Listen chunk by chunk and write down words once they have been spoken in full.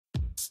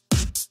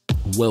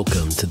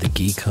Welcome to the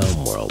Geek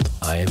Homeworld.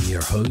 I am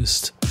your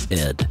host,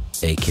 Ed,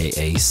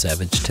 aka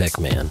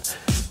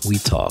SavageTechman. We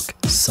talk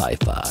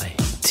sci-fi,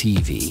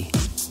 TV,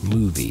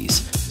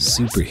 movies,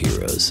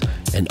 superheroes,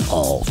 and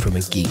all from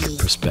a geek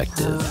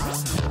perspective.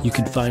 You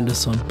can find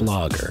us on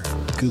Blogger,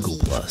 Google+,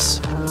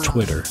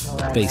 Twitter,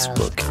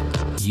 Facebook,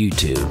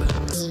 YouTube.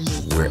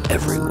 We're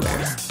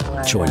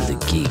everywhere. Join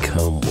the Geek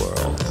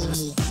Homeworld.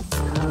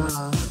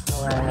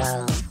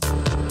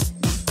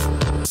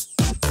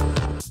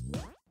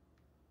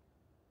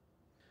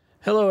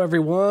 Hello,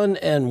 everyone,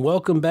 and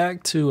welcome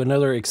back to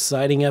another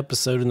exciting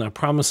episode, and I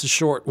promise a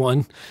short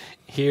one,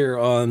 here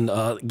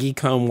on Geek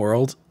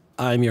Homeworld.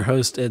 I'm your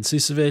host, Ed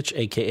Ciucevich,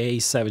 a.k.a.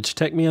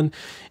 SavageTechman,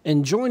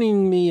 and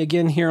joining me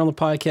again here on the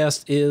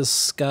podcast is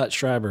Scott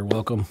Schreiber.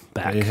 Welcome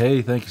back.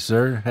 Hey, thank you,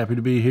 sir. Happy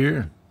to be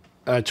here.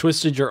 I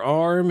twisted your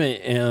arm,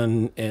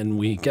 and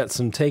we got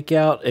some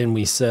takeout, and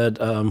we said,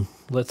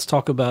 let's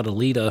talk about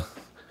Alita.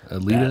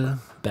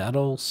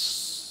 Battle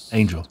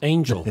Angel.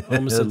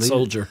 Almost said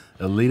soldier.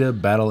 Alita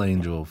Battle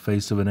Angel.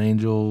 Face of an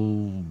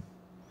angel.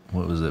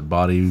 What was it?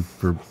 Body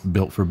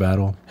built for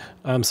battle.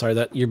 I'm sorry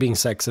that you're being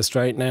sexist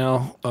right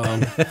now.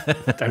 I'm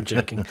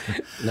joking.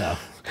 No.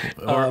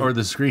 Or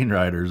the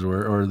screenwriters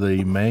were, or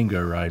the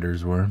manga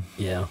writers were.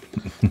 Yeah.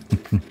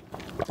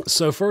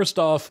 So first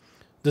off,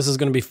 this is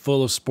going to be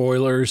full of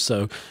spoilers.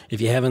 So if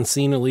you haven't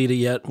seen Alita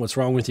yet, what's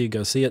wrong with you?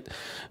 Go see it.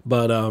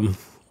 But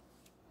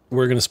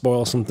we're going to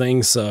spoil some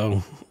things.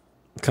 So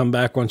come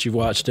back once you've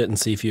watched it and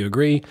see if you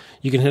agree.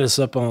 You can hit us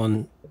up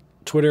on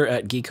Twitter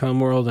at Geek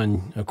Homeworld,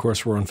 and of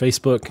course we're on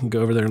Facebook. Go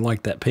over there and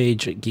like that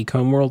page at Geek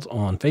Homeworld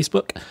on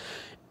Facebook.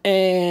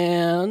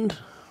 And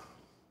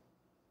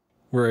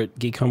we're at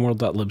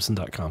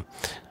geekhomeworld.libsyn.com.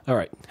 All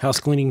right,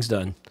 house cleaning's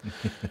done.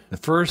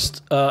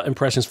 First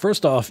impressions.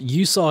 First off,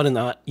 you saw it in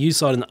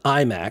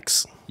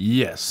IMAX.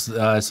 Yes,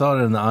 I saw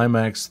it in the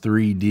IMAX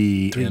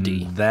 3D,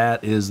 and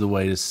that is the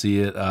way to see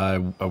it. I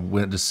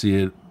went to see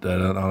it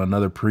on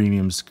another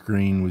premium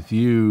screen with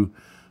you,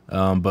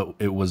 but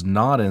it was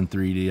not in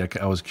 3D.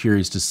 I was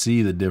curious to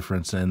see the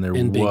difference, and it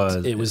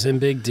was in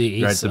Big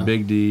D. Right, so. The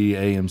Big D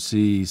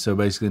AMC. So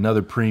basically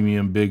another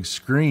premium big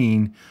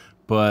screen.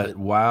 But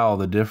wow,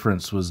 the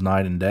difference was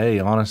night and day,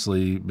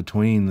 honestly,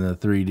 between the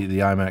 3D, the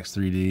IMAX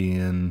 3D,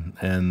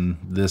 and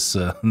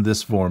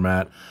this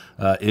format.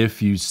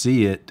 If you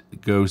see it,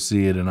 go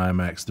see it in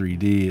IMAX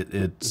 3D.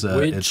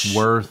 It's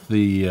worth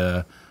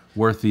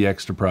the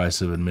extra price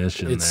of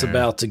admission. It's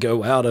about to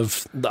go out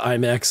of the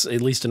IMAX,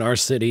 at least in our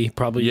city,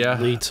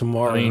 probably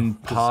tomorrow. I mean,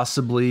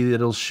 possibly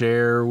it'll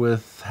share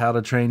with How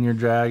to Train Your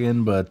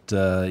Dragon, but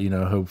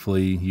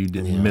hopefully you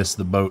didn't miss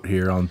the boat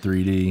here on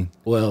 3D.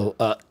 Well,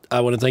 I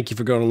want to thank you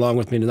for going along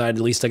with me tonight. At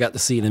least I got to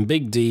see it in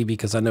Big D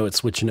because I know it's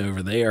switching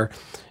over there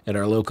at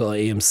our local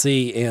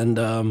AMC,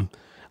 and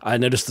I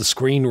noticed the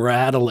screen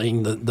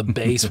rattling. The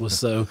bass was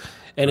so,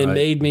 and it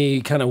made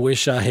me kind of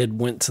wish I had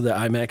went to the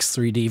IMAX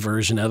 3D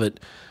version of it.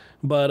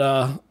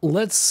 But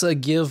let's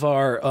give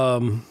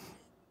our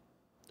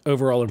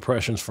overall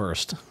impressions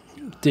first.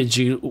 Did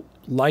you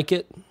like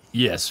it?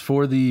 Yes,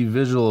 for the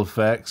visual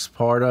effects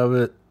part of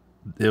it,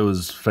 it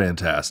was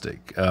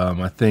fantastic.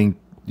 I think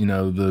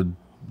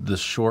the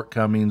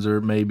shortcomings are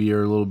a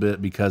little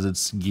bit because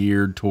it's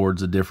geared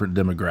towards a different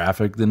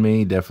demographic than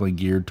me. Definitely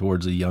geared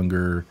towards a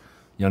younger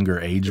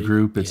age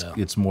group.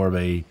 It's more of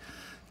a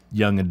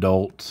young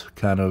adult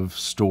kind of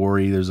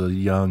story. There's a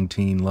young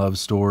teen love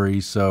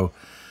story, so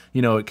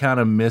it kind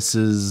of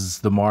misses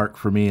the mark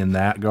for me in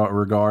that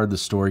regard. The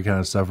story kind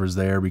of suffers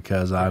there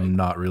because I'm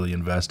not really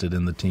invested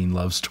in the teen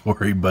love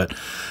story. But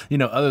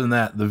other than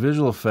that, the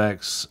visual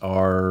effects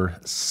are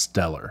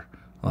stellar.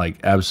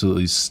 Like,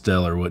 absolutely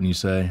stellar, wouldn't you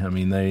say? I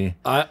mean,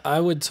 I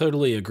would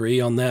totally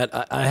agree on that.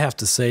 I have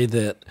to say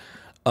that,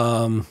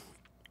 and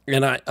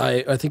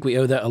I think we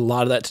owe a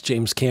lot of that to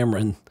James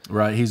Cameron.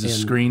 Right, he's a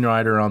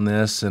screenwriter on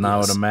this, and I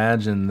would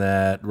imagine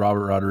that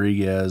Robert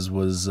Rodriguez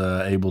was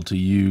able to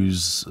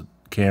use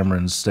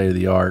Cameron's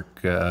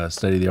state-of-the-art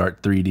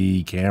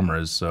 3D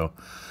cameras. So,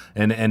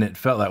 and it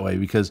felt that way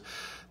because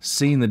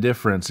seeing the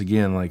difference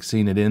again, like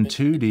seeing it in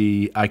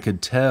 2D, I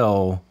could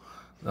tell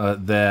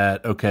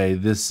that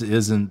this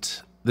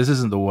isn't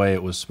the way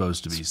it was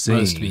supposed to be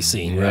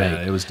seen.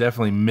 Right? It was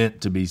definitely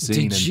meant to be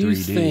seen in 3D. Did you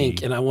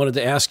think? And I wanted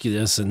to ask you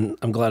this, and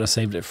I'm glad I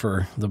saved it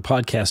for the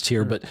podcast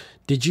here. But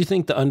did you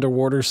think the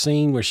underwater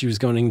scene where she was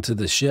going into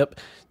the ship?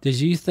 Did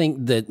you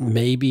think that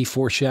maybe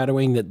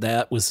foreshadowing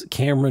that was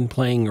Cameron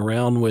playing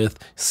around with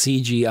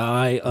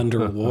CGI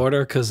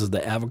underwater because of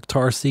the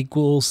Avatar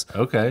sequels?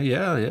 Okay,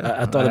 yeah.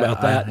 I thought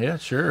about that. Yeah,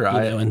 sure.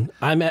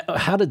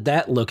 How did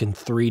that look in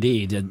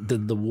 3D?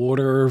 Did the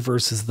water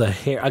versus the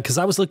hair? Because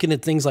I was looking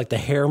at things like the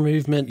hair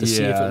movement to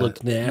see if it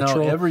looked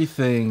natural. No,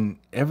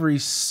 every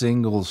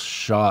single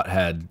shot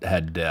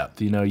had depth.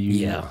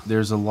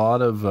 There's a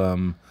lot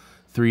of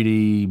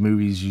 3D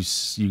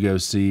movies you go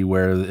see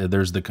where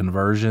there's the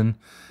conversion,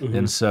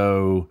 and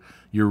so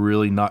you're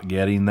really not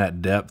getting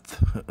that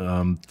depth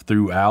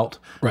throughout,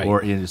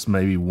 or it's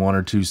maybe one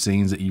or two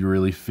scenes that you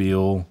really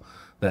feel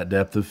that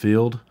depth of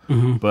field.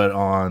 But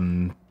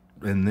on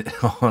and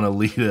on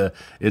Alita,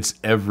 it's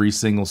every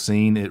single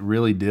scene. It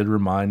really did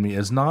remind me.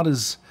 It's not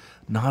as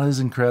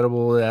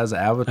incredible as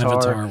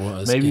Avatar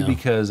was, maybe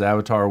because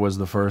Avatar was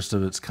the first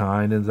of its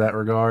kind in that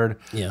regard.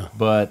 Yeah,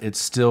 but it's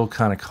still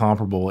kind of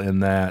comparable in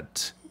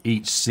that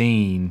each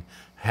scene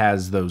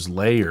has those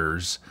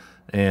layers.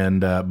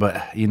 And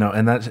but you know,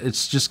 and that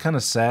it's just kind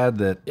of sad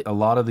that a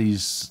lot of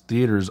these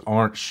theaters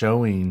aren't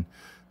showing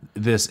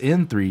this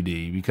in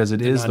 3D because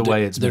it is the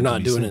way it's. They're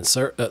not doing it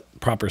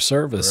proper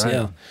service.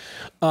 Right.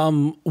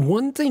 Yeah.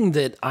 One thing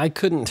that I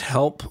couldn't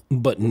help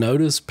but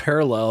notice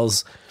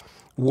parallels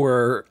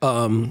were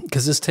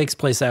because this takes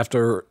place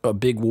after a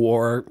big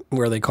war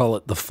where they call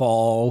it the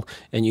Fall,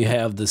 and you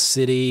have the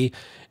city,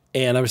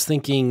 and I was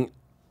thinking,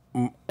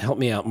 help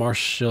me out,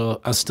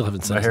 Marshall. I still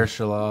haven't said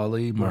Mahershala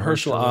Ali.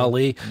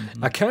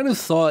 Mm-hmm. I kind of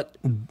thought,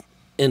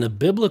 in a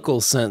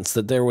biblical sense,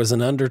 that there was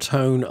an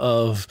undertone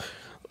of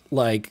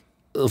like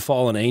the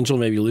fallen angel,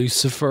 maybe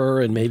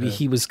Lucifer, and maybe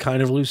he was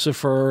kind of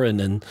Lucifer, and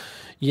then,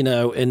 you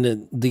know,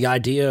 and the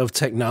idea of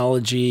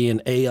technology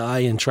and AI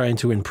and trying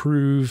to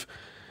improve,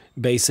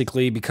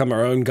 basically become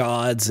our own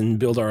gods and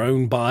build our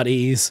own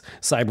bodies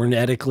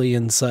cybernetically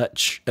and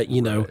such.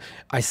 You know,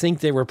 I think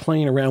they were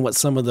playing around with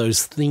some of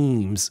those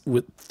themes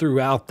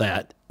throughout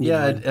that.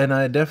 And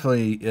I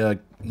definitely, I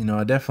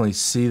definitely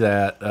see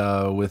that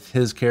with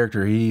his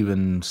character. He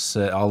even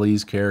said,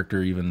 Ali's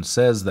character even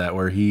says that,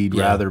 where he'd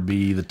rather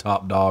be the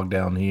top dog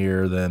down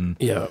here than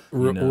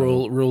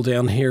rule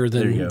down here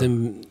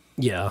than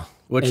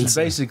Which is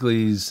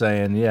basically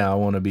saying, I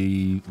want to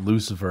be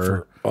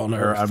Lucifer on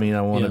Earth. Or, I mean,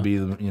 I want to be,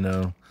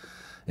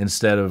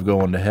 instead of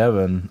going to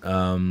heaven.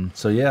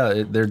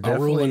 They're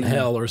definitely rule in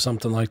hell or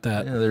something like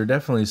that. Yeah, there are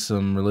definitely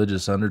some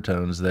religious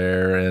undertones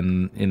there,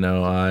 and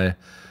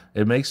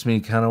it makes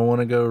me kind of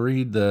want to go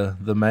read the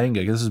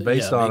manga. This is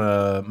based on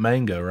a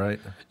manga,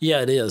 right?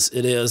 Yeah, it is.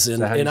 It is,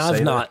 and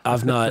I've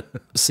not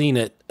seen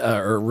it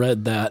or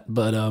read that,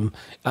 but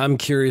I'm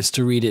curious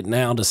to read it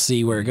now to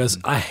see where it goes.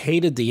 I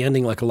hated the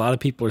ending, like a lot of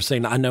people are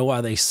saying. I know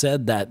why they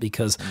said that,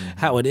 because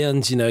how it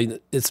ends,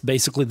 it's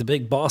basically the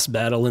big boss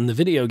battle in the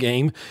video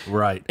game,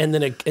 right? And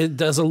then it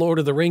does a Lord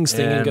of the Rings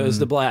thing and goes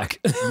to black.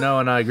 No,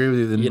 and I agree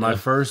with you. In my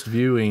first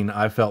viewing,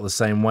 I felt the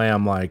same way.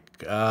 I'm like,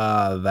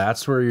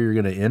 that's where you're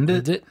going to end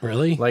it? Did it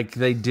really? Like,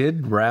 they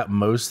did wrap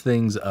most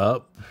things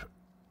up,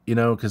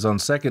 because on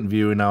second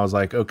viewing, I was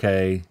like,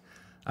 okay,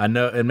 I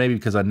know, and maybe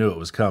because I knew it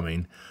was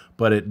coming,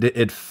 but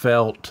it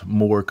felt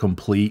more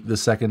complete the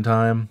second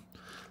time,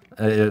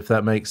 if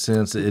that makes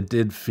sense. It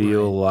did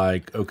feel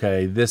like,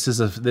 okay,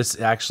 this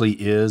actually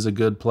is a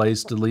good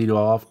place to lead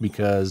off,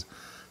 because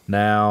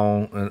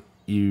now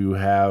you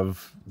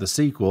have the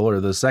sequel, or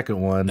the second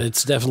one.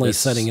 It's definitely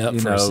setting up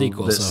for a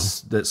sequel.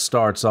 That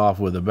starts off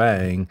with a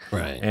bang.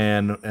 Right.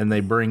 And they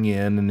bring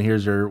in, and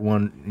here's your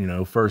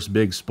one, first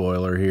big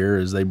spoiler here,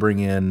 is they bring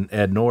in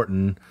Ed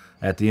Norton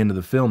at the end of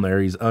the film there.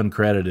 He's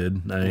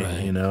uncredited,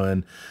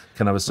 and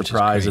kind of a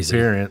surprise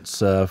appearance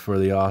for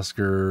the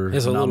Oscar.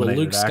 There's a little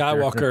Luke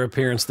Skywalker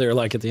appearance there,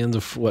 like at the end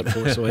of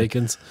Force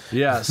Awakens.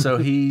 So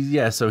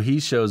he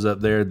shows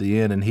up there at the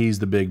end, and he's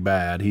the big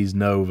bad. He's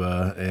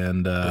Nova,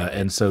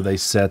 and so they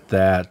set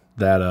that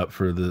up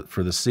for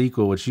the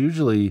sequel, which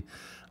usually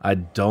I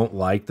don't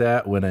like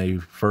that when a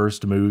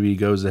first movie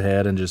goes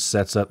ahead and just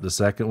sets up the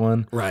second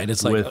one. Right.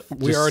 It's like,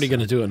 we're already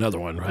going to do another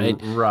one, right?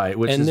 Right,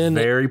 which is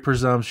very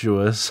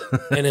presumptuous.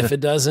 And if it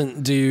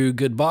doesn't do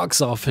good box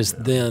office,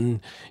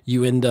 then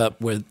you end up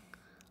with,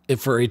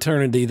 for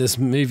eternity, this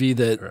movie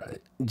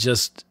that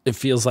just, it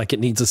feels like it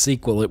needs a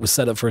sequel. It was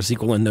set up for a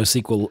sequel, and no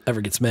sequel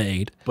ever gets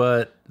made.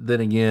 But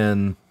then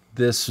again,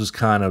 this was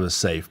kind of a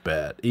safe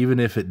bet, even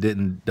if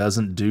it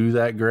doesn't do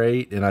that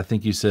great. And I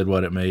think you said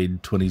it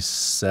made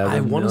 27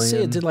 million. I want to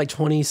say it did like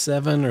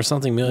 27 or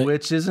something million,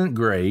 which isn't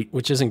great.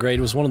 It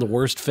was one of the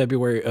worst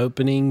February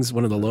openings,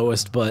 one of the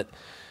lowest, but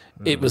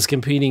it was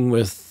competing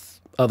with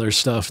other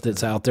stuff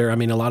that's out there. I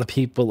mean, a lot of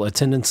people,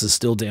 attendance is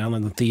still down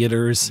in the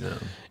theaters,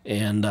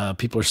 and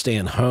people are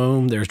staying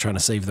home. They're trying to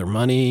save their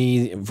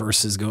money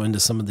versus going to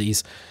some of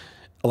these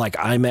like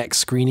IMAX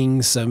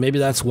screenings. So maybe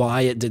that's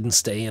why it didn't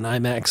stay in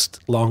IMAX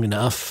long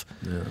enough.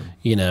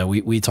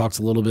 We talked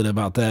a little bit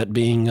about that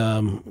being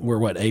we're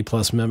what, A+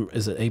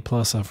 is it A+,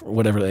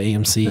 whatever, the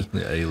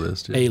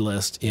AMC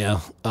A-list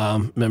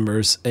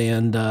members,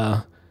 and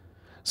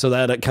so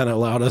that kind of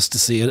allowed us to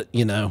see it,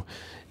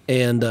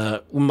 and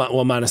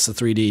minus the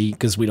 3D,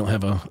 because we don't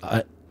have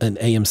an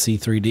AMC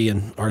 3D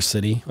in our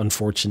city,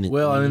 unfortunately.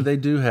 Well, I mean, they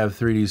do have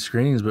 3D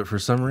screenings, but for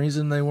some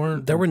reason there were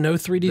no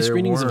 3D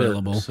screenings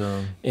available.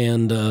 So.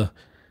 And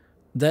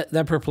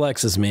that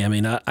perplexes me. I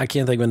mean, I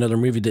can't think of another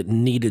movie that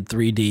needed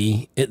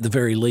 3D, at the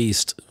very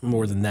least,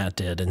 more than that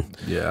did. And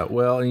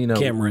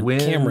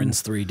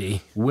Cameron's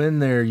 3D. When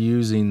they're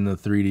using the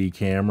 3D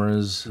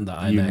cameras, the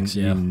IMAX,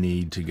 you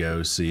need to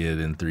go see it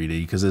in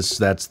 3D, because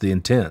that's the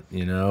intent,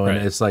 And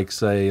it's like,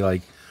 say,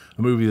 like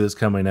a movie that's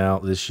coming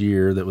out this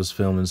year that was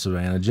filmed in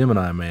Savannah,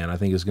 Gemini Man, I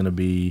think is going to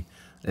be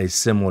a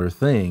similar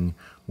thing,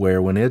 where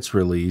when it's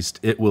released,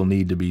 it will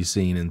need to be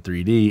seen in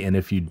 3D. And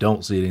if you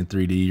don't see it in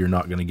 3D, you're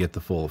not going to get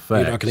the full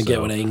effect. You're not going to get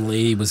what Ang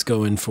Lee was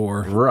going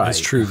for. Right. His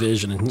true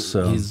vision. And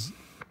his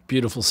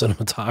beautiful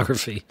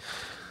cinematography.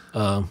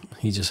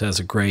 He just has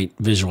a great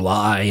visual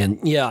eye. And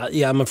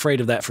yeah, I'm afraid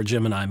of that for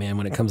Gemini Man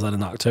when it comes out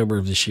in October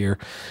of this year.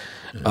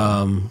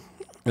 Yeah.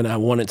 And I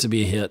want it to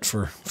be a hit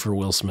for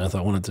Will Smith.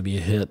 I want it to be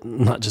a hit,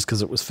 not just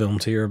because it was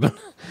filmed here,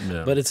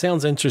 but it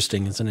sounds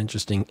interesting.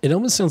 It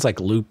almost sounds like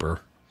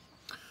Looper.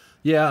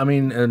 Yeah, I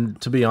mean, and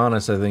to be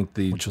honest, I think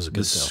the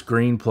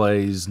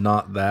screenplay's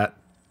not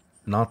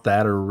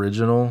that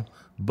original,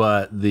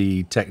 but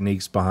the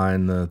techniques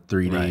behind the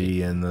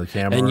 3D and the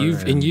camera.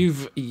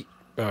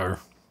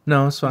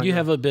 No, it's fine. You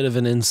have a bit of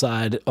an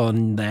inside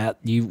on that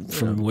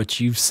from what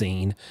you've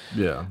seen.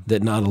 Yeah.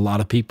 That not a lot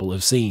of people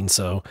have seen.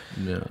 So,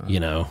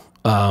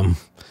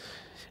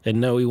 and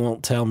no, he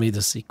won't tell me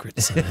the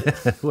secrets of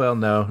it. Well,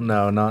 no,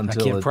 not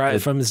until I can't pry it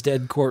from his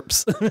dead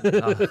corpse.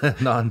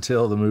 not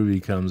until the movie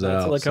comes out.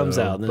 Until it comes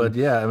out. Then. But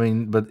yeah, I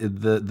mean,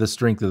 the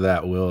strength of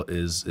that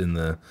is in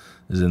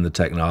the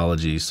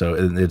technology. So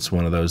it's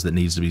one of those that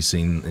needs to be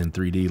seen in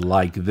 3D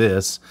like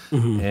this.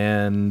 Mm-hmm.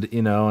 And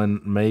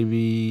and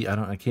maybe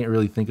I can't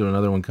really think of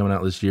another one coming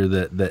out this year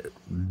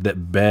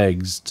that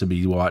begs to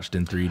be watched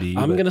in 3D.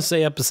 I'm going to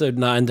say Episode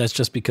 9. That's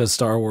just because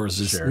Star Wars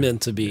is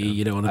meant to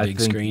be, on a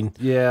big screen.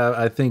 Yeah,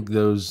 I think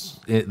those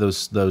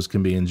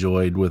can be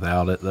enjoyed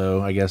without it,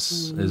 though. I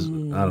guess I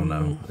don't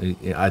know.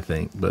 I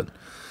think, but.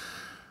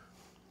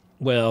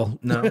 Well,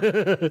 no,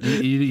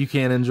 you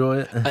can't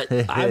enjoy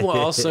it. I will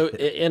also,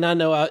 and I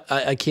know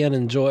I can't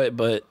enjoy it,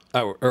 but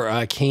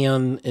I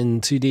can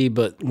in 2D.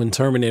 But when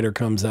Terminator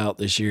comes out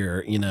this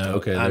year,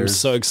 I'm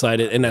so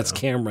excited, and that's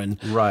Cameron,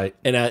 right?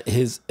 And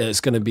it's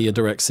going to be a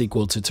direct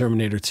sequel to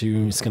Terminator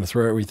 2. He's going to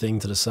throw everything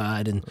to the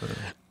side, and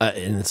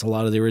it's a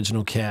lot of the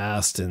original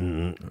cast,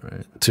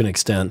 and to an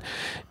extent,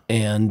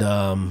 and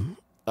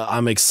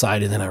I'm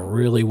excited, and I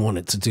really want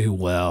it to do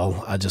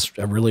well. I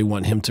really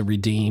want him to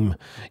redeem,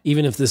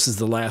 even if this is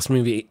the last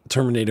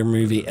Terminator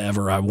movie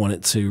ever. I want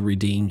it to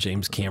redeem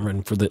James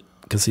Cameron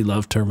because he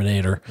loved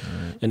Terminator,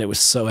 and it was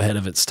so ahead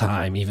of its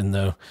time, even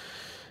though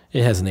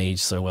it hasn't aged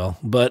so well.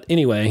 But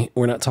anyway,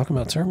 we're not talking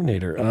about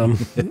Terminator.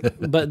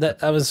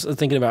 But I was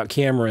thinking about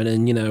Cameron,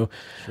 and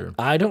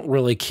I don't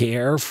really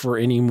care for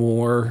any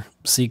more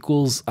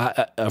sequels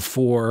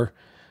for.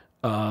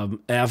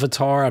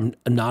 Avatar. I'm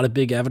not a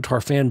big Avatar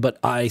fan, but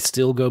I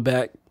still go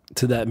back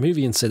to that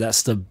movie and say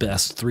that's the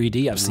best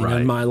 3D I've seen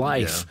in my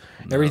life.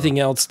 Yeah. Everything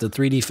else, the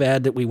 3D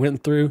fad that we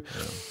went through,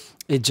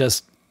 it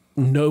just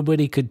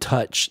nobody could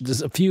touch.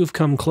 There's a few have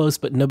come close,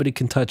 but nobody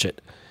can touch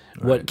it.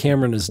 What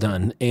Cameron has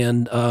done.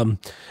 And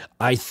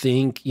I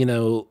think,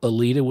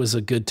 Alita was a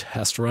good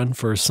test run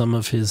for some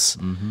of his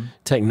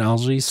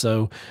technology.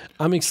 So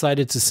I'm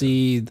excited to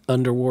see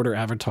underwater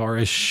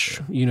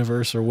Avatar-ish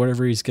universe or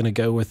whatever he's going to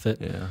go with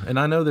it. Yeah. And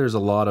I know there's a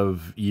lot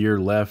of year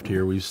left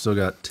here. We've still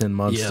got 10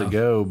 months to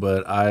go,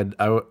 but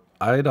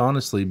I'd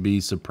honestly be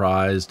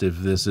surprised if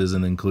this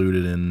isn't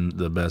included in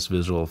the best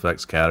visual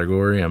effects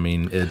category. I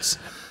mean,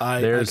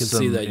 there's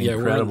some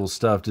incredible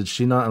stuff. Did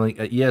she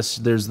not? Yes,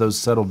 there's those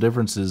subtle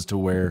differences to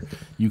where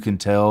you can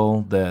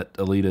tell that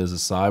Alita is a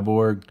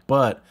cyborg,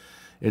 but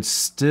it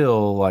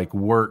still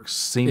works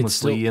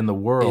seamlessly in the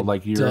world.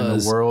 You're in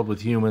the world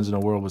with humans and a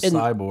world with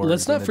cyborgs.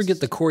 Let's not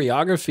forget the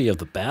choreography of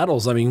the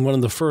battles. I mean, one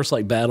of the first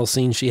battle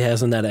scenes she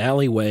has in that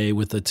alleyway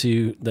with the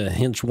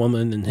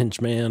henchwoman and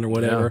henchman or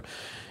whatever. Yeah.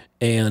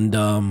 And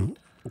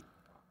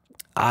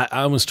I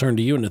almost turned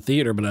to you in the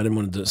theater, but I didn't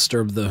want to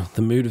disturb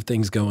the mood of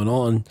things going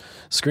on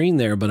screen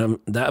there.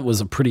 But that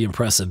was a pretty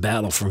impressive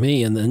battle for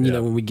me. And then,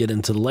 when we get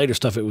into the later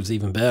stuff, it was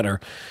even better.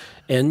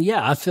 And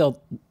I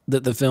felt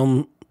that the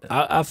film,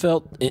 I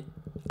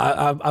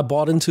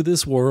bought into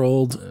this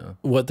world,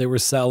 what they were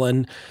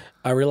selling.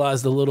 I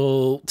realized the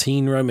little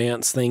teen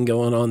romance thing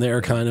going on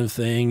there kind of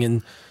thing.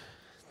 And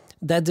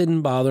that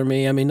didn't bother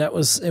me. I mean, it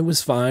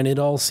was fine. It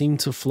all seemed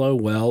to flow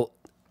well.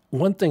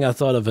 One thing I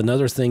thought of,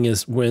 another thing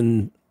is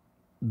when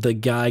the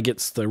guy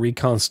gets the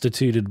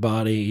reconstituted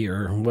body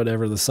or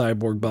whatever, the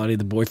cyborg body,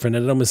 the boyfriend,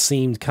 it almost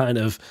seemed kind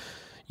of,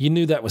 you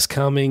knew that was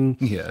coming.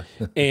 Yeah.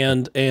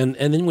 and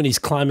then when he's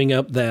climbing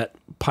up that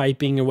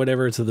piping or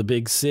whatever to the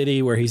big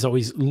city where he's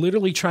always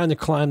literally trying to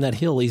climb that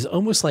hill, he's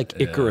almost like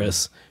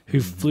Icarus who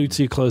flew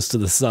too close to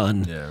the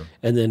sun. Yeah.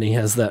 And then he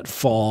has that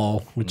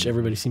fall, which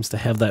everybody seems to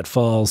have that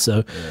fall.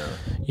 So,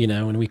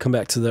 when we come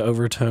back to the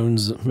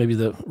overtones, maybe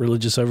the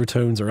religious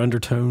overtones or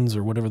undertones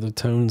or whatever the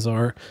tones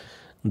are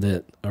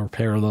that are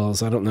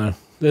parallels, I don't know.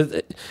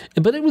 But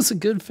it was a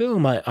good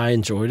film. I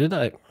enjoyed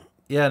it.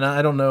 Yeah, and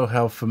I don't know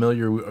how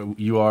familiar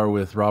you are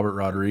with Robert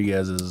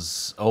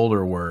Rodriguez's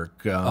older work,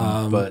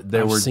 but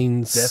there were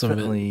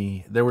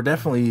definitely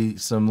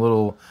some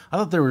little. I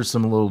thought there were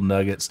some little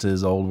nuggets to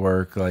his old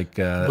work,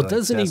 But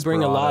doesn't he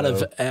bring a lot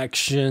of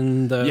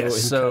action though?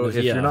 Yes. So if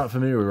you're not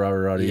familiar with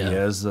Robert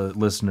Rodriguez, the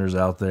listeners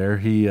out there,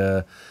 he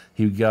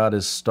he got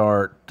his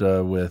start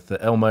with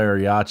El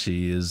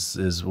Mariachi was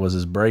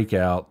his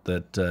breakout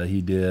that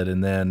he did,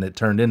 and then it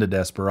turned into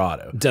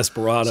Desperado.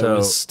 Desperado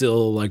is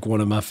still like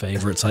one of my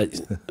favorites.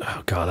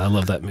 Oh God, I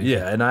love that movie.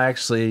 Yeah, and I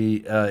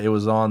actually it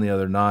was on the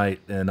other night,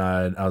 and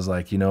I was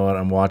like, you know what,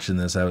 I'm watching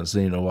this. I haven't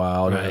seen it in a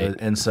while, Right.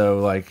 And so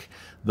like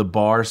the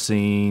bar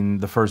scene,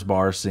 the first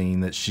bar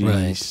scene that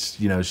she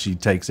she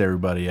takes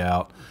everybody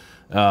out.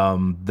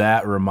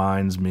 That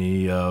reminds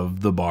me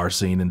of the bar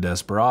scene in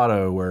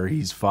Desperado where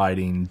he's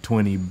fighting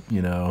 20,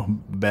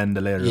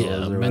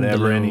 bandoleros or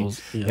whatever,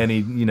 and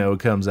he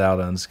comes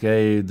out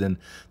unscathed. And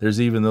there's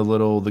even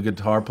the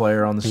guitar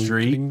player on the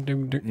street.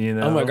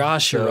 Oh my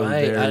gosh, you're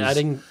right. I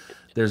didn't.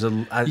 There's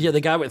the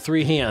guy with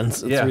three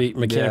hands, three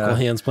mechanical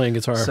hands playing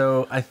guitar.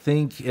 So I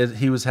think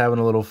he was having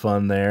a little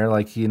fun there,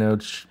 like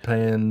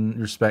paying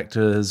respect to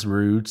his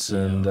roots,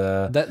 and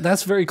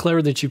that's very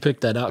clever that you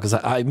picked that out because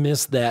I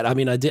missed that. I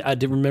mean, I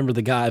did remember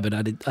the guy, but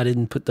I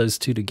didn't put those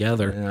two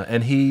together. Yeah,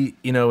 and he,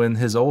 in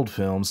his old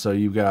films, so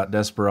you've got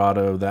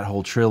Desperado, that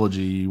whole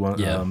trilogy, El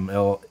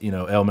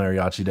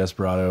Mariachi,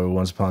 Desperado,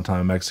 Once Upon a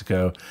Time in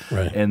Mexico,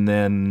 right, and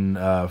then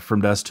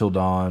From Dusk Till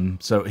Dawn.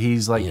 So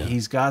he's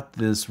he's got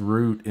this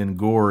root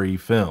in gory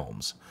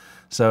films.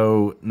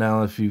 So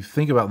now if you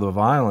think about the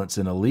violence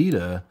in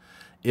Alita,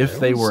 if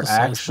they were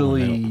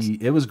actually,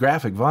 it was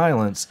graphic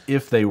violence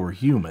if they were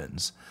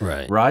humans,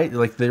 right?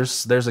 Like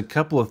there's a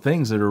couple of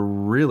things that are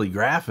really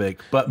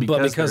graphic, but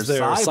because they're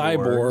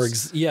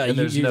cyborgs, and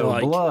there's no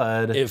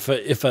blood. If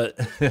a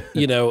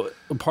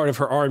part of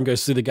her arm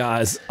goes through the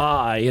guy's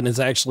eye, and it's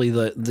actually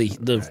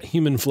the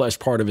human flesh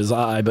part of his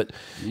eye, but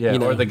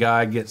or the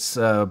guy gets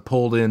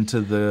pulled into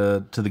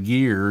the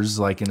gears,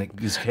 like, and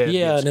his head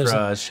gets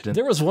crushed.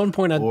 There was one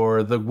point,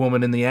 or the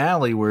woman in the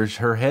alley where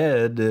her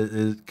head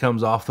it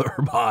comes off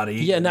her body.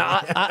 Yeah,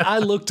 now I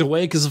looked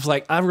away because it's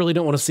like I really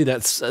don't want to see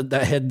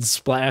that head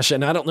splash,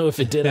 and I don't know if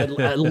it did.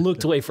 I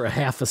looked away for a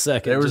half a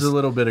second. There was a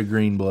little bit of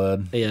green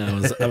blood.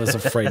 Yeah, I was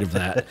afraid of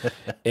that,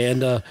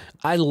 and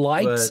I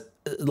liked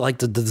like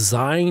the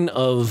design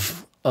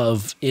of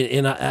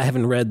and I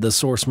haven't read the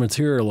source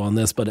material on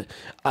this, but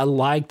I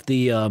liked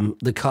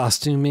the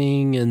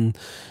costuming and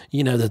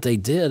that they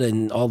did,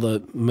 and all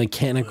the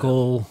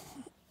mechanical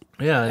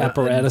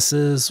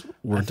apparatuses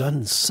were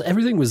done.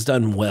 Everything was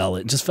done well.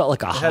 It just felt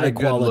like a high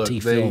quality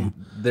film.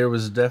 There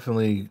was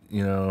definitely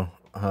A+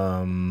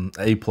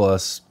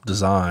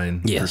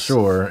 design for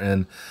sure,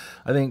 and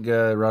I think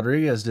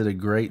Rodriguez did a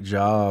great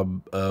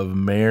job of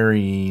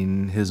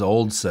marrying his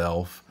old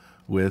self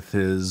with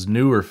his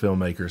newer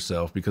filmmaker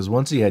self, because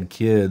once he had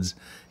kids,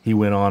 he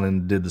went on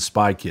and did the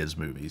Spy Kids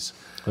movies.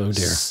 Oh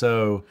dear!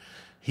 So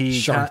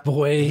Shark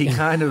Boy. He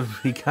kind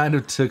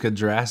of took a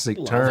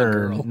drastic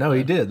turn. No,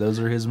 he did. Those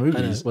are his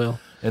movies.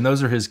 And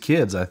those are his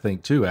kids, I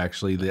think, too.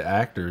 Actually, the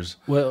actors.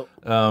 Well,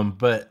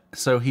 but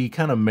so he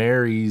kind of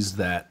marries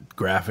that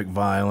graphic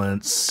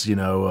violence,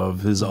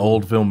 of his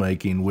old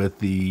filmmaking with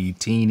the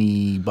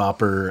teeny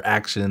bopper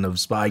action of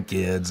Spy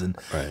Kids, and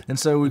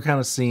so we're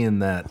kind of seeing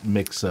that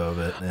mix of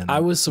it. And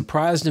I was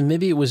surprised, and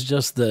maybe it was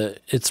just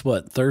it's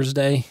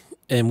Thursday.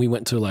 And we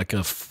went to like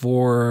a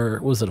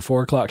 4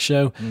 o'clock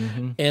show?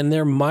 Mm-hmm. And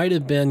there might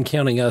have been,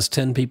 counting us,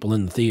 10 people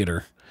in the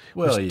theater.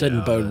 Well, which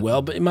didn't bode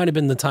well, but it might have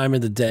been the time of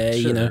the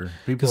day,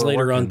 because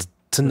later on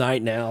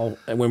tonight now,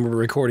 when we're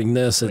recording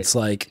this, it's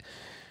like,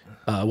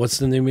 what's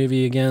the new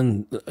movie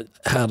again?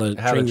 How to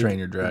Train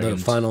Your Dragon. The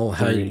final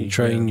How to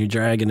Train Your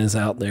Dragon is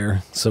out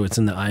there. So it's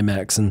in the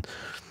IMAX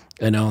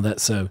and all that.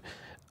 So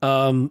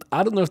I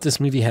don't know if this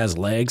movie has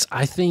legs.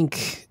 I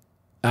think...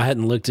 I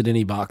hadn't looked at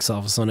any box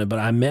office on it, but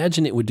I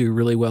imagine it would do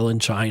really well in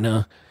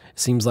China. It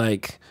seems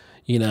like,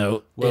 it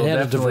had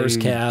a diverse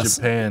cast.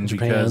 Japan,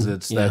 because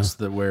that's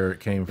where it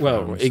came from.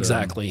 Well,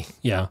 exactly.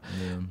 Yeah.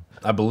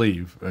 I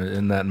believe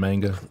in that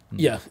manga.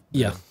 Yeah.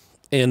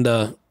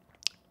 And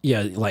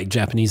like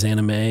Japanese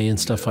anime and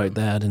stuff like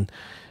that. And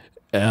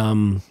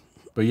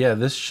but yeah,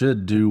 this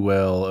should do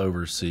well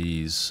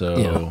overseas.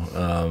 So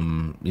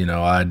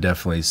I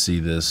definitely see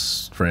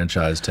this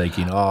franchise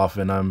taking off,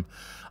 and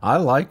I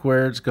like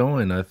where it's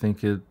going. I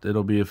think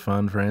it'll be a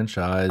fun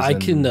franchise. I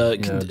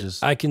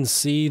can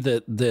see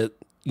that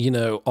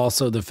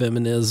also the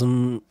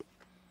feminism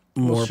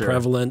more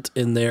prevalent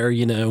in there.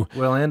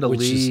 Well, and the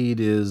lead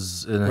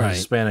is a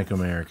Hispanic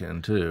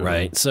American too,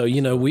 right? So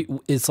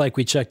it's like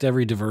we checked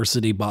every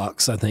diversity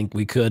box I think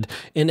we could,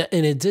 and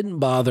it didn't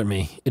bother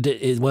me.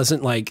 It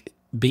wasn't like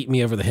beat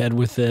me over the head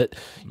with it,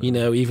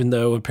 even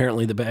though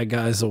apparently the bad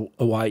guy's a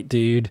white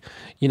dude,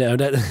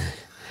 that.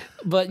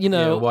 But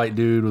white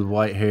dude with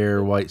white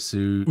hair, white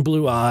suit,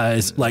 blue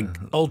eyes, like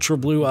ultra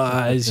blue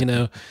eyes,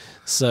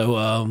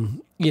 So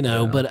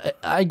but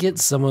I get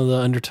some of the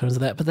undertones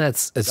of that. But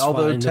it's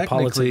although fine. Technically, the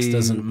politics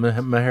doesn't.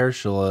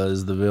 Mahershala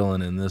is the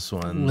villain in this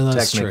one,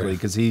 technically,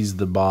 because he's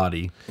the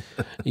body.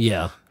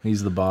 Yeah,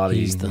 he's the body.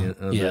 He's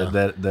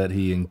that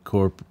he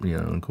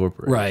incorporates.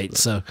 Right.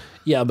 So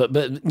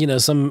but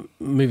some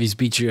movies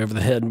beat you over the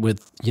head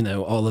with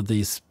all of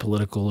these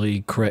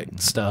politically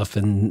correct stuff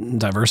and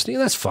diversity.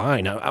 That's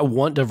fine. I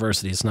want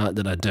diversity. It's not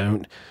that I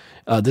don't.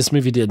 This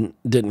movie didn't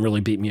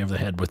really beat me over the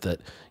head with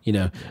it. You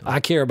know, I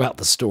care about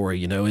the story,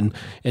 you know, and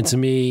to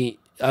me,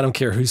 I don't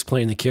care who's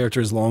playing the character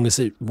as long as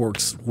it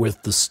works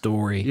with the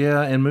story.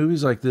 Yeah, and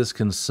movies like this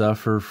can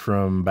suffer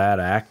from bad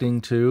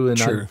acting too. And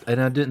Sure. I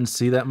didn't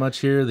see that much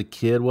here. The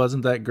kid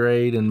wasn't that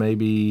great, and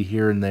maybe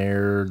here and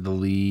there the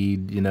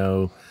lead, you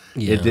know,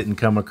 it didn't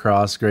come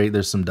across great.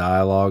 There's some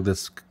dialogue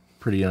that's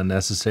pretty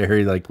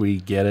unnecessary, like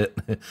we get it.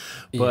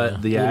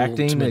 But the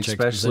acting,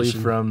 especially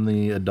exposition from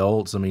the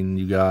adults, I mean,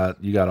 you got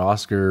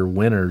Oscar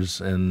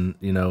winners and,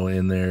 you know,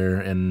 in there,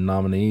 and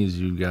nominees.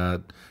 You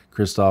got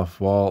Christoph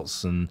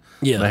Waltz, and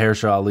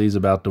Mahershala Ali's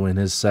about to win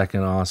his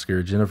second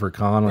Oscar. Jennifer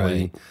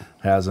Connelly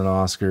has an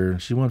Oscar.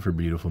 She won for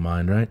Beautiful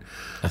Mind, right?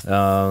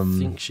 I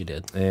think she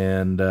did.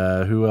 And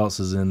who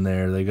else is in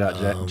there? They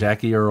got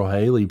Jackie Earle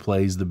Haley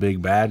plays the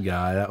big bad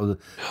guy. That was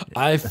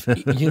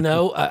you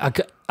know,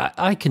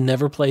 I can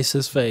never place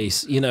his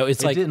face. You know,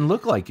 it's like it didn't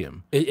look like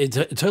him. It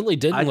totally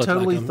didn't. I look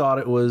totally like him. thought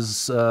it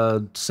was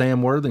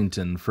Sam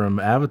Worthington from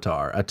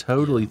Avatar. I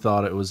totally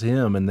thought it was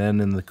him. And then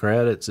in the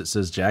credits it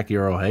says Jackie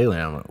Earle Haley.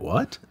 I'm like,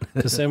 what?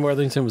 Because Sam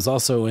Worthington was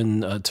also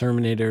in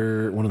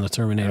Terminator, one of the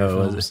Terminator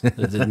films.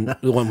 The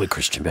one with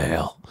Christian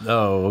Bale.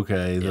 Oh,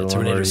 okay. Yeah,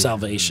 Terminator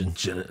Salvation.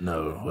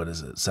 No, what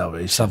is it?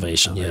 Salvation.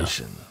 Salvation.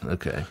 Yeah.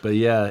 Okay, but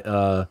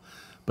yeah,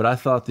 but I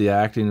thought the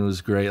acting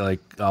was great. Like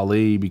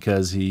Ali,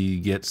 because he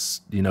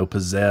gets, you know,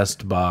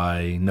 possessed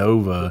by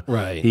Nova.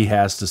 Right. He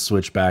has to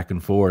switch back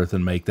and forth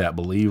and make that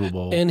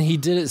believable. And he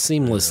did it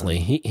seamlessly.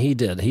 He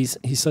did. He's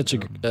such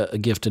a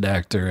gifted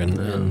actor,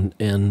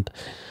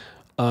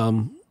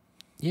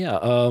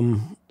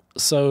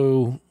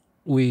 So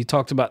we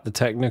talked about the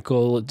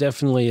technical. It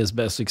definitely is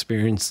best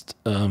experienced.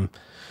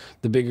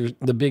 The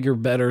bigger,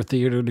 better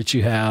theater that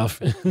you have,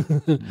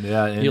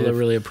 and you'll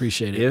really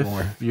appreciate it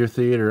more. If your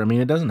theater, I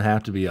mean, it doesn't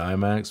have to be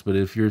IMAX, but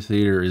if your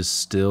theater is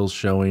still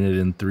showing it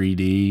in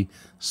 3D,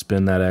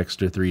 spend that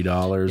extra $3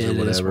 or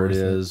whatever it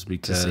is,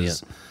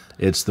 because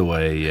it's the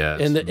way.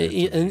 And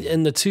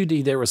the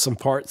 2D, there were some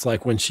parts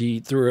like when she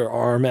threw her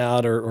arm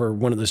out, or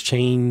one of those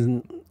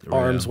chain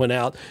arms went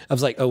out. I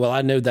was like, oh well,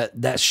 I know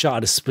that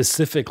shot is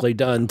specifically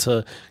done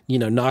to, you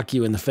know, knock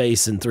you in the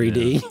face in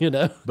 3D. You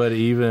know. But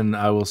even,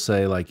 I will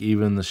say, like,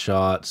 even the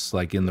shots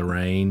like in the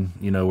rain,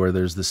 you know, where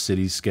there's the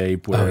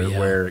cityscape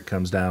where it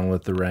comes down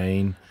with the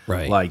rain.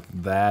 Right. Like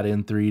that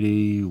in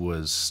 3D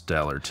was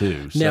stellar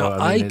too. So now,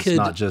 I mean, it's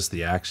not just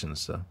the action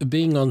stuff.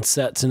 Being on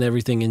sets and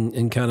everything,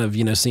 and kind of,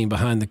 you know, seeing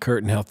behind the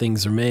curtain how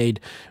things are made,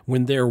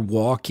 when they're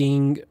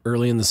walking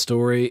early in the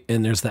story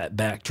and there's that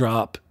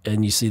backdrop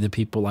and you see the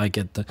people like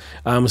at the,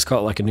 I almost call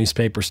it like a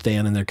newspaper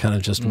stand, and they're kind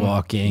of just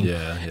walking.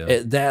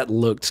 That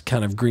looked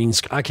kind of green.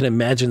 I can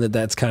imagine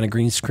that's kind of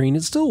green screen.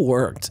 It still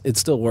worked.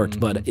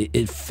 But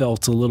it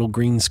felt a little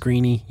green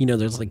screeny. You know,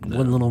 there's like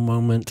one little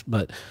moment,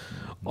 but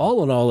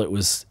all in all, it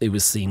was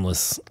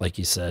seamless, like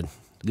you said.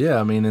 Yeah,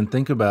 I mean, and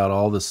think about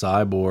all the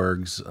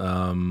cyborgs.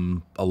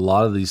 A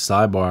lot of these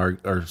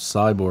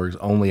cyborgs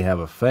only have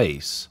a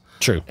face.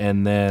 True.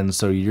 And then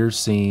so you're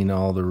seeing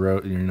all the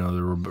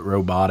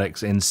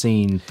robotics and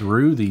seeing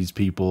through these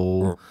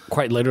people,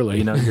 quite literally.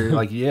 You know, you're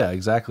like, yeah,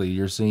 exactly.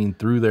 You're seeing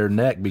through their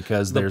neck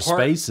because there's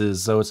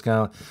spaces. So it's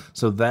kind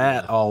of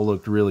that all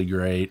looked really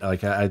great.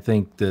 Like I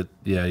think that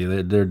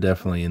they're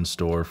definitely in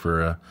store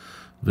for a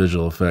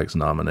visual effects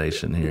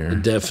nomination here.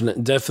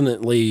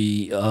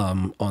 Definitely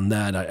on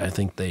that, I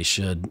think they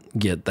should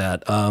get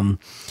that.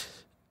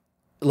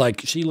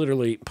 Like, she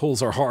literally pulls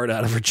her heart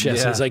out of her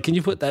chest and is like, can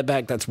you put that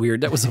back? That's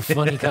weird. That was a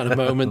funny kind of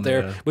moment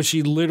there. But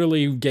she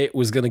literally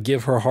was going to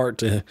give her heart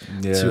to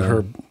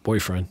her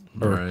boyfriend.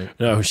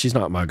 No, she's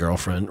not my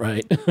girlfriend,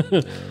 right?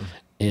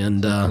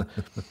 And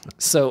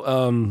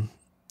so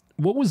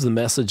what was the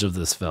message of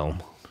this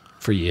film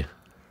for you?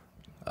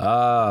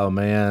 Oh,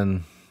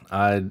 man.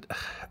 I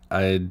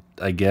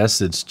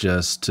guess it's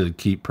just to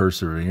keep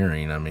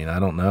persevering. I mean, I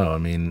don't know. I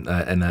mean,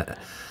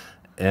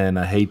 and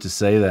I hate to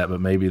say that, but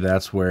maybe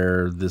that's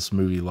where this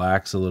movie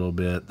lacks a little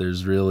bit.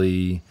 There's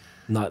really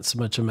not so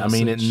much a message.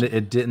 I mean,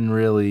 it didn't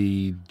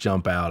really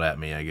jump out at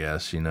me, I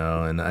guess, you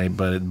know. And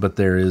but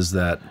there is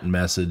that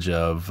message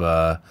of,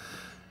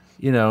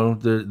 you know,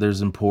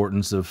 there's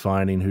importance of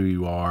finding who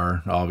you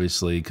are,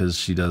 obviously, because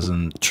she does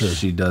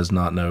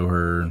not know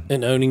her,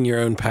 and owning your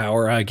own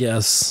power, I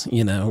guess.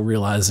 You know,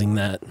 realizing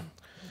that.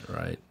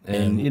 Right.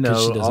 And you know,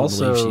 she doesn't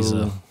also believe she's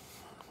a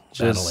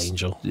battle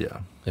angel. Yeah.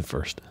 At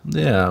first.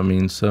 Yeah, I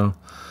mean, so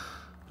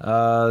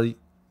I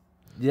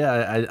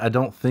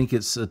don't think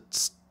it's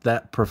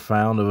that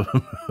profound of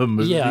a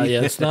movie. Yeah,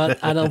 it's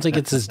not. I don't think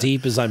it's as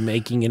deep as I'm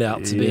making it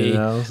out to be. You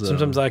know, so.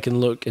 Sometimes I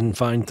can look and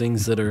find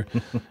things that are,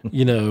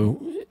 you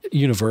know,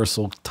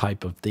 universal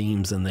type of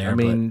themes in there. I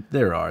mean,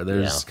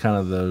 there's kind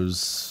of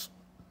those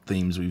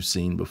themes we've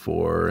seen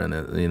before,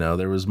 and you know,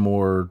 there's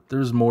more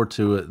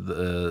to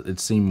it. It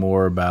seemed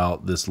more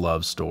about this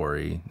love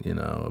story, you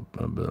know,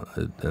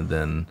 and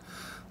then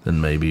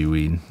maybe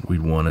we'd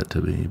want it to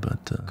be.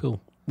 But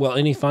cool. Well,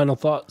 any final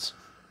thoughts?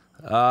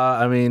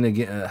 I mean,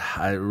 again,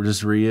 I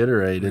just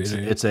reiterate,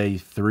 it's a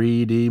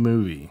 3D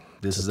movie.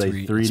 This is a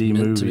 3D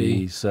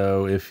movie,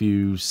 so if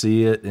you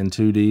see it in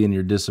 2D and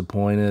you're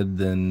disappointed,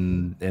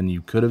 and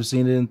you could have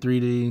seen it in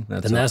 3D,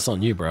 that's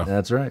on you, bro.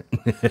 That's right.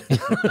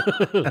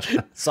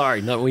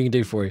 Sorry, nothing we can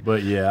do for you.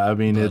 But yeah, I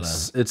mean,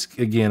 it's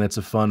again, it's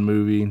a fun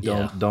movie.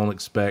 Don't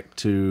expect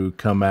to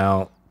come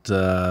out, with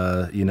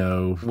a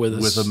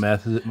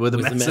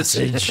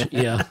message.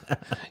 Yeah,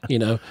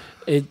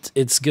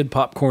 it's good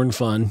popcorn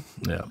fun.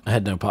 Yeah, I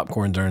had no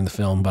popcorn during the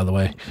film, by the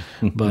way,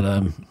 but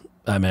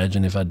I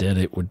imagine if I did,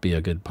 it would be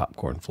a good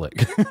popcorn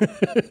flick,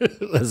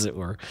 as it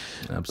were.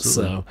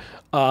 Absolutely.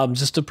 So,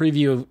 just to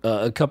preview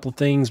a couple of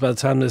things by the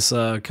time this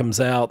comes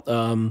out,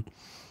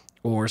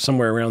 or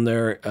somewhere around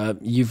there,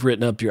 you've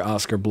written up your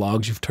Oscar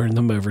blogs. You've turned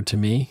them over to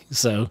me.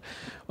 So,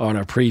 on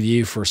our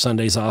preview for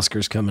Sunday's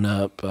Oscars coming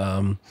up,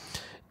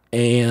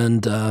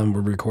 and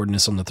we're recording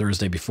this on the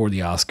Thursday before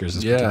the Oscars,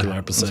 this particular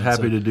episode. I was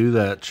happy to do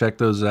that. Check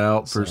those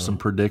out for some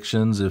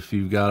predictions. If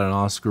you've got an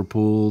Oscar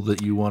pool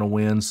that you want to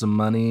win some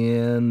money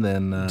in,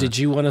 then... Did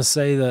you want to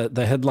say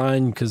the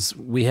headline? Because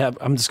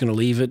I'm just going to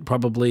leave it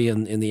probably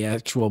in the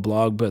actual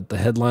blog, but the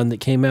headline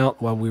that came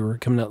out while we were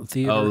coming out the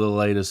theater. Oh, the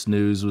latest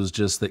news was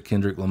just that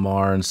Kendrick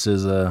Lamar and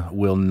SZA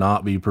will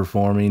not be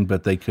performing,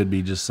 but they could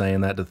be just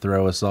saying that to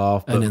throw us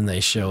off. And then they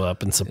show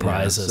up and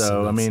surprise us.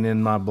 So, I mean,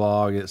 in my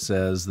blog, it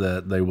says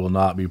that they will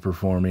not be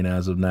performing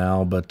as of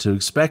now, but to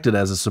expect it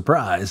as a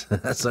surprise.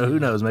 So who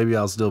knows? Maybe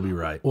I'll still be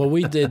right. Well,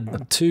 we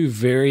did two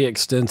very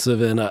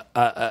extensive, and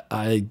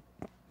I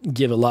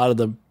give a lot of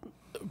the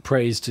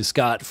praise to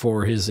Scott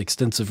for his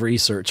extensive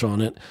research on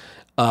it.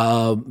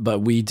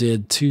 But we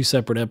did two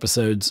separate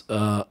episodes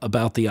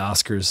about the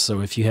Oscars.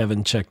 So if you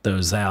haven't checked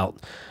those out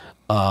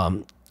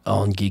on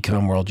Geek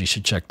Homeworld, you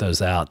should check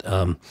those out.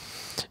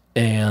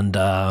 And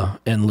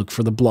look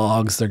for the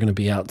blogs. They're going to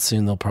be out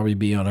soon. They'll probably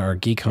be on our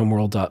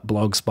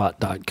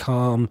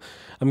geekhomeworld.blogspot.com.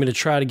 I'm going to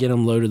try to get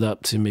them loaded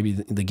up to maybe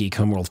the Geek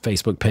Homeworld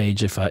Facebook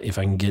page if I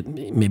can get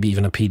maybe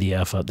even a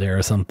PDF up there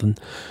or something.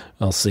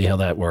 I'll see how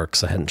that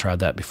works. I hadn't tried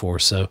that before.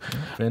 So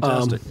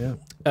fantastic.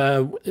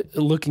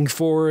 Looking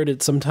forward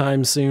at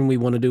sometime soon, we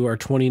want to do our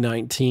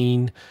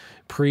 2019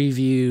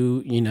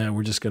 preview.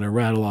 We're just going to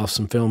rattle off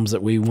some films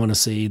that we want to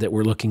see, that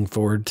we're looking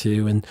forward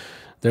to, and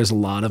there's a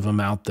lot of them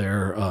out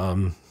there.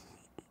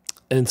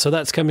 And so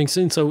that's coming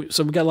soon. So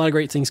we've got a lot of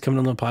great things coming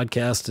on the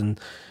podcast.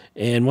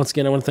 And once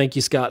again, I want to thank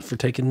you, Scott, for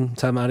taking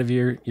time out of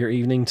your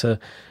evening to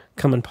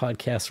come and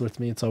podcast with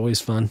me. It's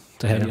always fun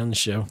to have you on the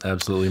show.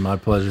 Absolutely. My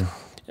pleasure.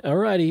 All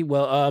righty.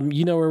 Well,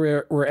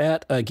 where we're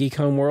at,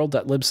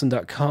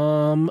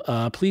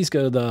 geekhomeworld.libsyn.com. Please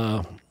go to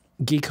the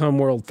Geek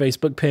Homeworld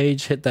Facebook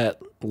page, hit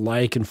that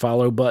like and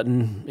follow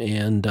button,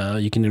 and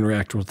you can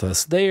interact with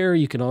us there.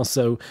 You can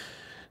also...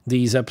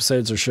 These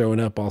episodes are showing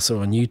up also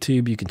on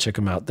YouTube. You can check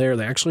them out there.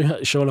 They're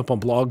actually showing up on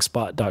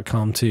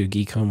blogspot.com too,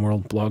 Geek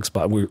Homeworld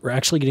Blogspot. We're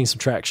actually getting some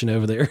traction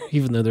over there,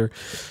 even though they're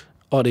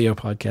audio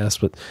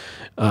podcasts. But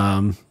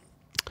I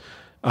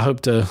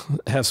hope to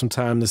have some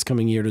time this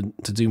coming year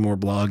to do more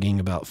blogging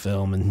about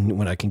film and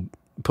when I can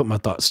put my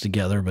thoughts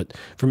together. But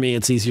for me,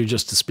 it's easier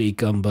just to speak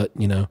them. But,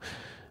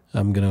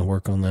 I'm going to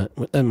work on that.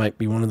 That might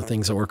be one of the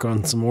things I work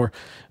on some more.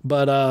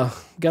 But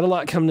got a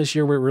lot coming this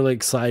year. We're really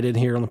excited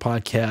here on the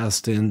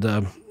podcast.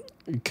 And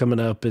coming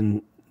up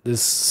in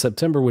this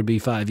September would be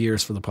 5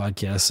 years for the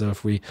podcast. So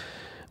if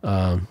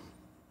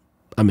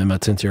I'm in my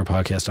 10th year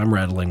podcast, I'm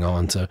rattling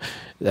on. So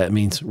that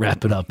means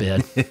wrap it up,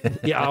 Ed.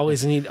 Yeah, I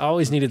always need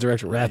a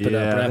director. Wrap it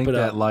up. I think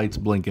that light's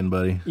blinking,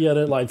 buddy. Yeah,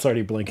 that light's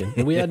already blinking.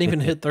 And we hadn't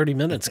even hit 30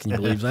 minutes. Can you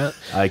believe that?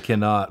 I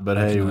cannot, but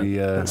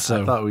I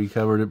thought we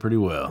covered it pretty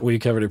well. We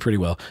covered it pretty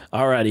well.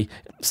 All righty.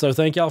 So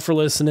thank y'all for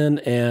listening,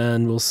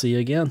 and we'll see you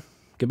again.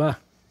 Goodbye.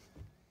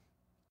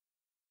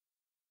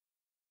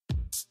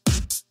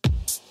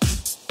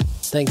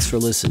 Thanks for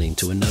listening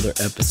to another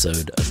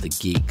episode of the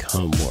Geek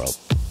Homeworld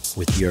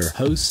with your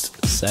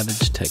host,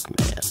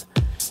 SavageTechman.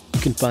 You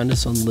can find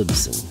us on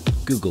Libsyn,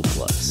 Google+,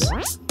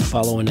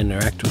 follow and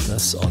interact with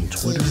us on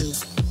Twitter,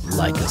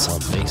 like us on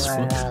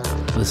Facebook,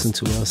 listen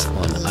to us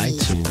on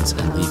iTunes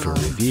and leave a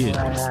review,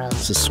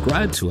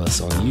 subscribe to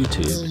us on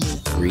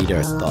YouTube, read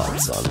our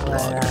thoughts on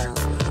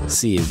Blogger.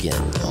 See you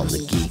again on the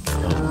Geek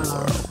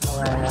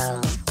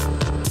Homeworld.